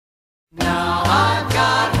Now I've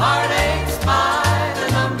got heartaches by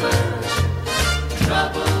the number,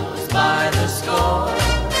 troubles by the score.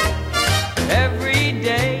 Every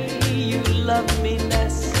day you love me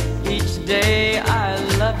less, each day I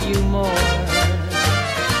love you more.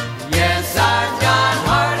 Yes, I've got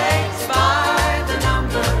heartaches by the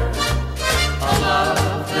number, a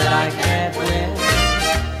love that I can't win.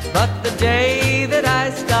 But the day that I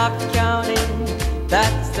stop counting,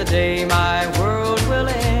 that's the day my world will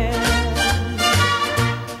end.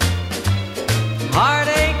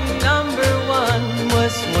 Heartache number one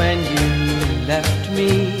was when you left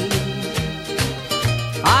me.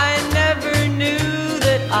 I never knew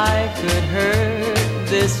that I could hurt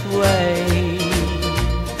this way.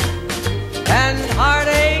 And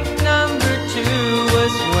heartache number two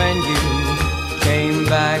was when you came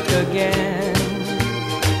back again.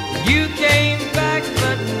 You came back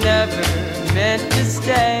but never meant to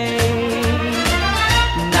stay.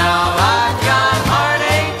 Now I've got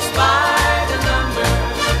heartaches by the number,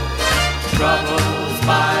 troubles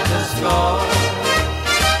by the score.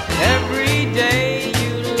 Every day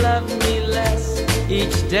you love me less,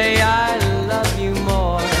 each day I love you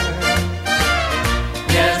more.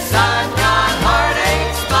 Yes, I've got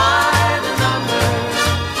heartaches by the number,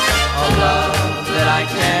 a love that I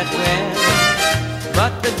can't win.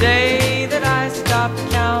 But the day that I stop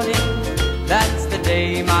counting, that's the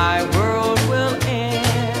day my world will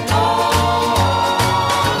end.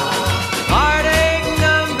 Heartache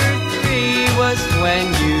number three was when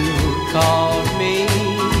you called me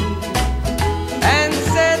and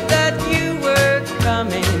said that you were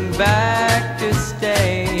coming back to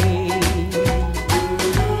stay.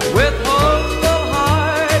 With hopeful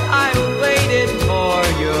heart I waited for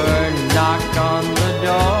your knock on the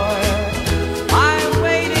door. I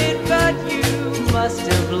waited but you must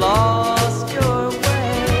have lost your way.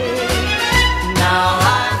 Now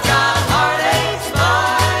I've got heartaches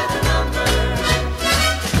by the number,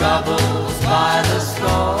 troubles by the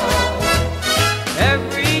score.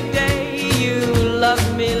 Every day you love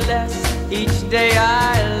me less, each day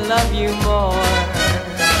I love you more.